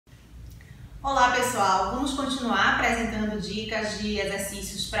Olá pessoal, vamos continuar apresentando dicas de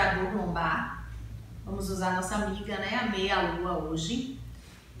exercícios para dor lombar. Vamos usar nossa amiga, a meia-lua hoje.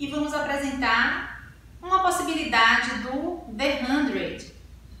 E vamos apresentar uma possibilidade do The 100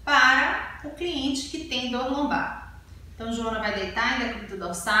 para o cliente que tem dor lombar. Então, Joana vai deitar em decúbito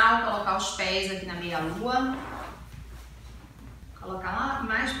dorsal, colocar os pés aqui na meia-lua. Colocar lá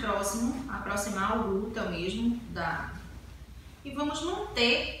mais próximo, aproximar o glúteo mesmo. E vamos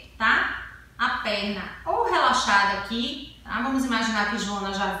manter, tá? A perna ou relaxada aqui, tá? Vamos imaginar que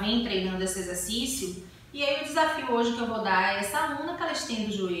Joana já vem treinando esse exercício. E aí o desafio hoje que eu vou dar é essa aluna que ela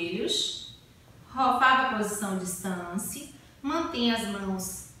estende os joelhos, faça a posição de stance, mantenha as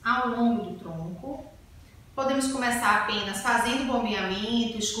mãos ao longo do tronco. Podemos começar apenas fazendo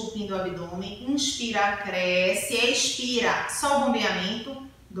bombeamento, esculpindo o abdômen. Inspira, cresce, expira, só o bombeamento.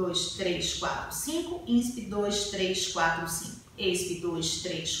 2, 3, 4, 5, inspe 2, 3, 4, 5. Expe 2,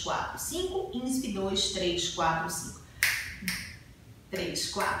 3, 4, 5, inspe 2, 3, 4, 5. 3,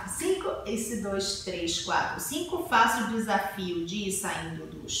 4, 5, esse 2, 3, 4, 5. Faça o desafio de ir saindo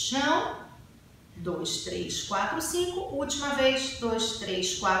do chão. 2, 3, 4, 5. Última vez. 2,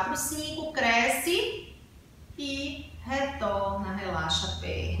 3, 4, 5. Cresce e retorna. Relaxa a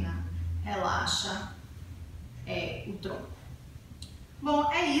perna, relaxa o tronco.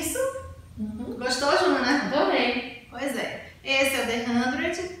 Bom, é isso. Gostou, Joana? Adorei. Pois é. Esse é o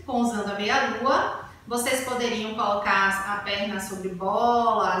The 100, usando a meia-lua. Vocês poderiam colocar a perna sobre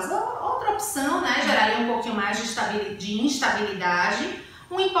bolas, outra opção, geraria um pouquinho mais de instabilidade.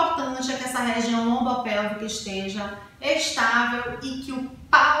 O importante é que essa região lombopélvica esteja estável e que o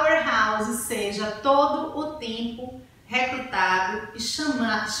powerhouse seja todo o tempo recrutado e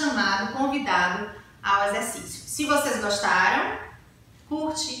chamado, convidado ao exercício. Se vocês gostaram,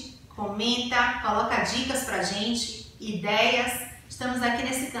 curte, comenta, coloca dicas pra gente, ideias. Estamos aqui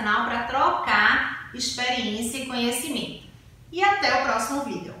nesse canal para trocar experiência e conhecimento. E até o próximo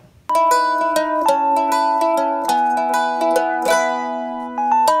vídeo.